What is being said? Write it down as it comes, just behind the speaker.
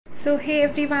So hey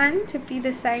everyone, Tripti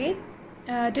this side.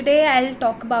 Today I'll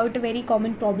talk about a very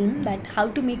common problem, that how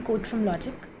to make code from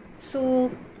logic.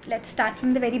 So let's start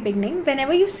from the very beginning.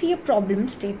 Whenever you see a problem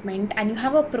statement and you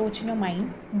have an approach in your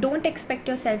mind, don't expect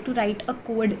yourself to write a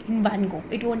code in one go.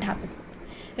 It won't happen.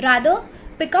 Rather,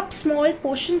 pick up small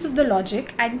portions of the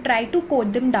logic and try to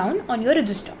code them down on your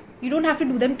register. You don't have to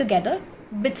do them together.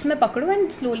 Bits mein pakdo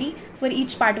and slowly for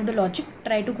each part of the logic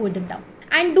try to code them down.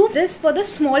 And do this for the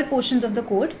small portions of the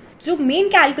code. So main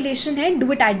calculation hai,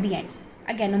 do it at the end,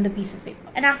 again on the piece of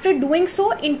paper. And after doing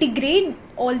so, integrate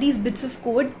all these bits of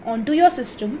code onto your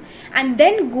system and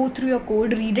then go through your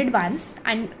code, read it once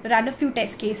and run a few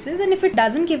test cases. And if it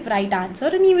doesn't give right answer,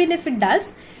 and even if it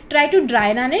does, try to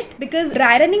dry run it, because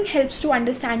dry running helps to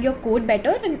understand your code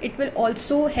better and it will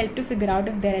also help to figure out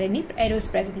if there are any errors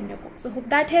present in your code. So hope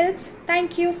that helps.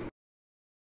 Thank you.